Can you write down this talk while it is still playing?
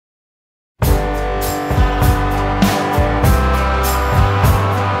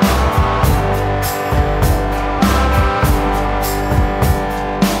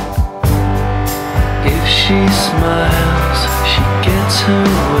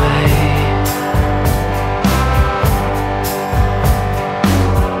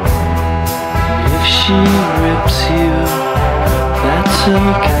it's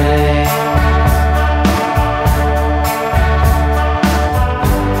okay.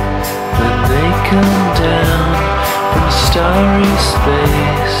 When they come down from starry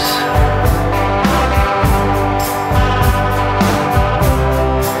space,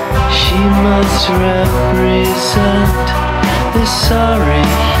 she must represent the sorry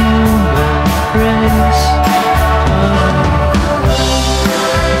human race.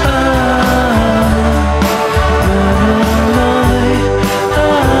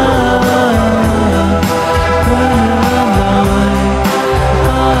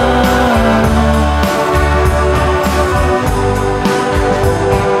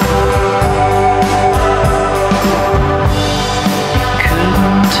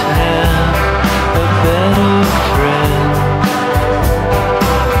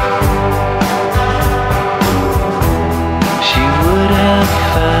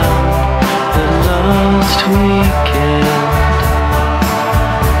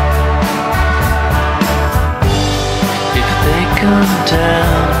 Come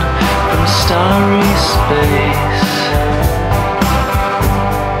down from starry space,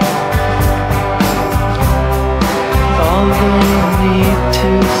 all they need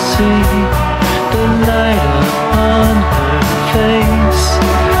to see, the light upon her face.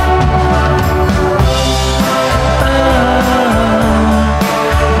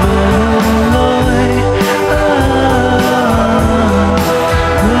 Myrna Loy,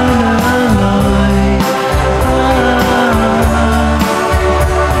 Myrna Loy.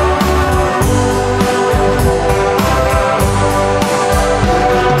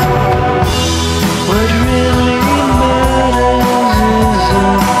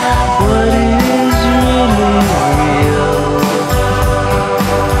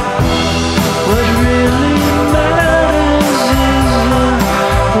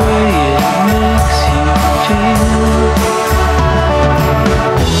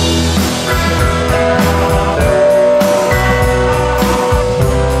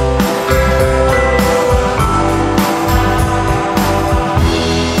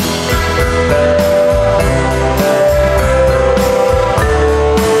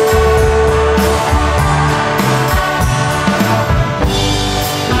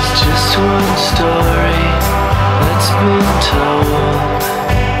 One story that's been told,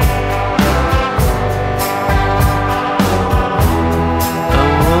 a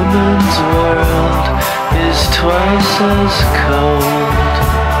woman's world is twice as cold.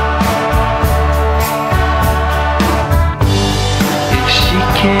 If she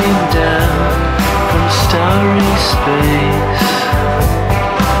came down from starry space,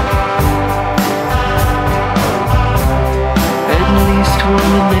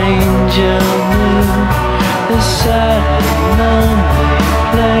 one angel knew the sad and lonely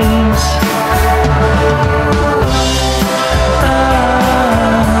place.